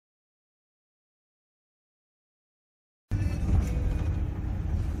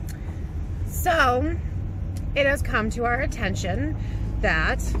So it has come to our attention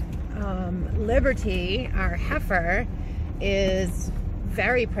that Liberty, our heifer, is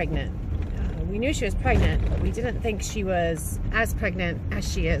very pregnant. We knew she was pregnant, but we didn't think she was as pregnant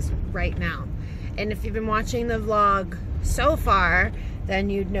as she is right now. And if you've been watching the vlog so far,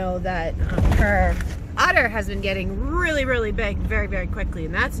 then you'd know that her udder has been getting really, really big very, very quickly.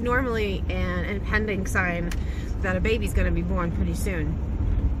 And that's normally an impending sign that a baby's going to be born pretty soon.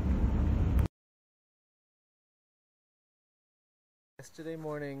 Yesterday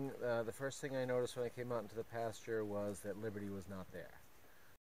morning, the first thing I noticed when I came out into the pasture was that Liberty was not there.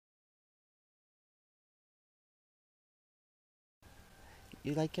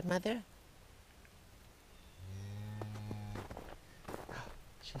 You like your mother?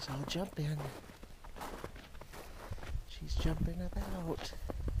 She's all jumping. She's jumping about.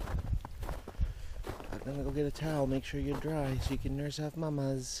 I'm gonna go get a towel, make sure you're dry so you can nurse off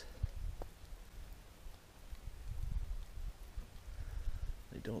mamas.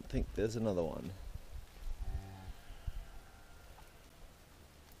 I don't think there's another one.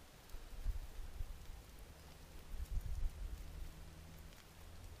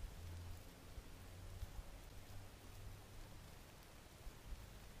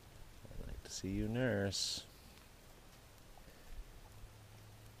 I'd like to see you nurse.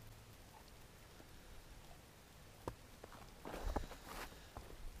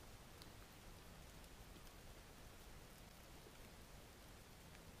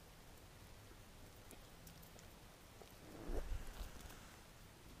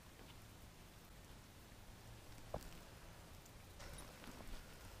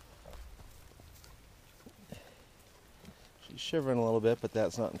 She's shivering a little bit, but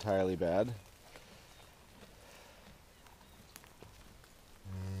that's not entirely bad.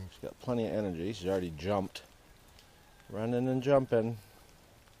 She's got plenty of energy. She's already jumped. Running and jumping.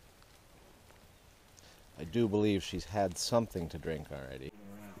 I do believe she's had something to drink already.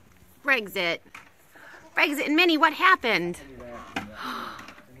 Brexit. Brexit and Minnie, what happened?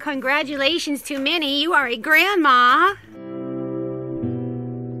 Congratulations to Minnie, you are a grandma.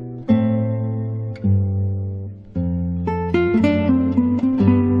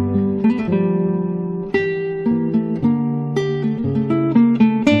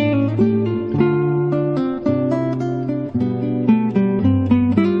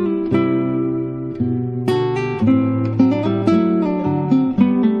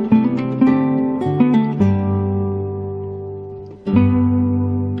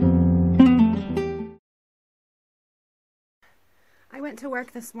 I went to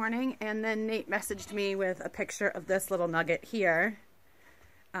work this morning and then Nate messaged me with a picture of this little nugget here.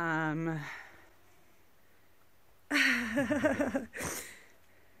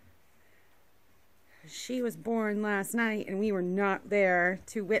 She was born last night and we were not there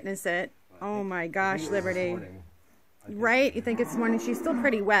to witness it. Oh my gosh, Liberty. Right? You think it's morning? She's still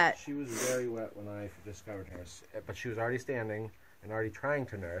pretty wet. She was very wet when I discovered her, but she was already standing and already trying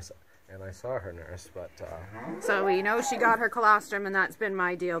to nurse. And I saw her nurse, but... So we know she got her colostrum, and that's been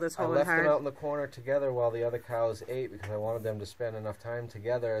my deal this whole I left entire... them out in the corner together while the other cows ate because I wanted them to spend enough time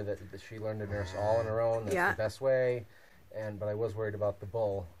together that she learned to nurse all on her own. That's the best way. But I was worried about the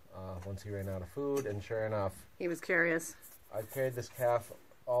bull once he ran out of food, and sure enough... He was curious. I carried this calf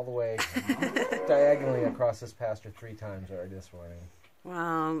all the way diagonally across this pasture 3 times already this morning.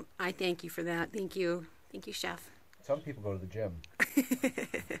 Well, I thank you for that. Thank you. Thank you, Chef. Some people go to the gym.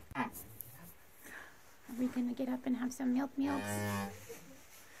 Are we gonna get up and have some milks?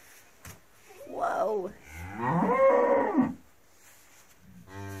 Whoa.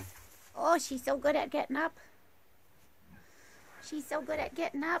 Oh, she's so good at getting up. She's so good at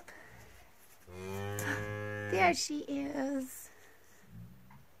getting up. There she is.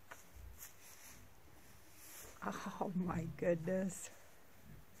 Oh my goodness.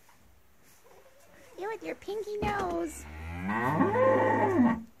 You with your pinky nose. Oh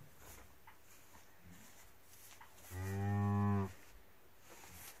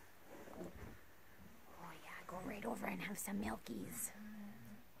yeah, go right over and have some milkies.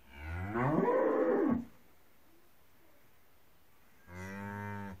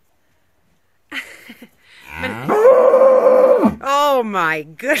 Oh my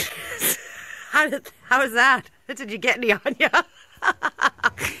goodness. How was that? Did you get any on ya?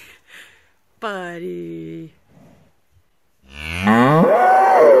 Buddy.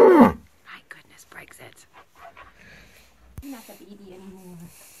 My goodness, Brexit. She's not the baby anymore.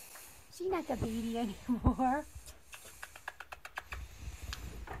 She's not the baby anymore.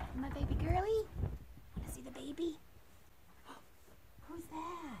 My baby girlie? Wanna see the baby? Who's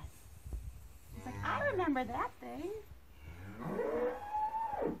that? It's like, I remember that thing.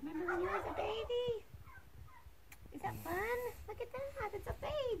 Remember Here's a baby. Is that fun? Look at that. It's a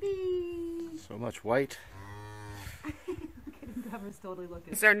baby. So much white. Look at him. Trevor's totally looking.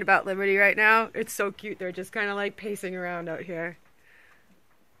 Concerned about Liberty right now. It's so cute. They're just kind of like pacing around out here.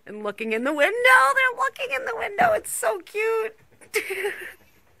 And looking in the window. They're looking in the window. It's so cute.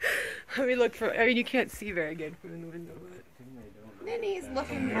 Let me look for... I mean, you can't see very good from in the window. But... Minnie's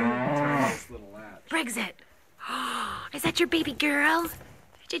looking... Brexit. Is that your baby girl?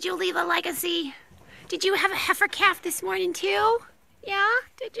 Did you leave a legacy? Did you have a heifer calf this morning too? Yeah?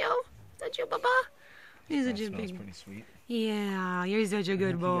 Did you? Did you, Bubba? He's such a big... pretty sweet. Yeah, you're such a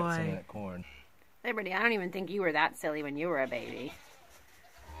good boy. Get some of that corn. Liberty, I don't even think you were that silly when you were a baby.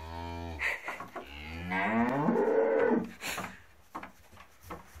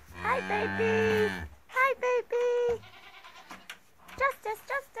 Hi, baby. Hi, baby. Justice,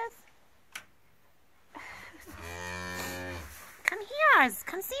 Justice. Come here.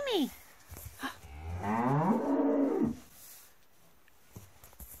 Come see me.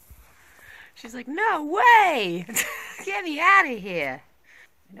 She's like, no way. Get me out of here.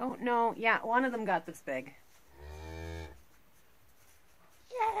 I don't know. Yeah, one of them got this big.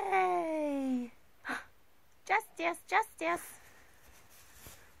 Yay. Justice, Justice.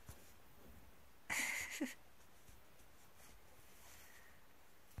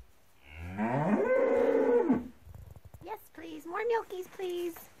 Yes, please. More milkies,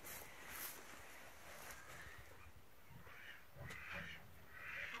 please.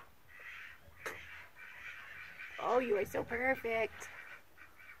 Oh, you are so perfect.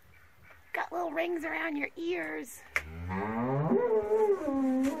 Got little rings around your ears.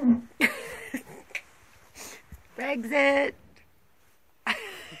 Brexit.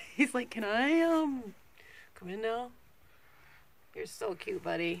 He's like, can I come in now? You're so cute,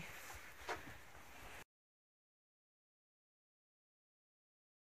 buddy.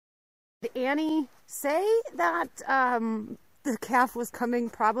 Did Annie say that the calf was coming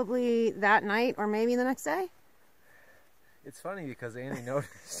probably that night or maybe the next day? It's funny because Annie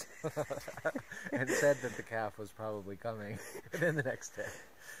noticed and said that the calf was probably coming within the next day.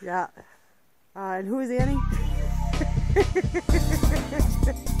 Yeah. And who is Annie?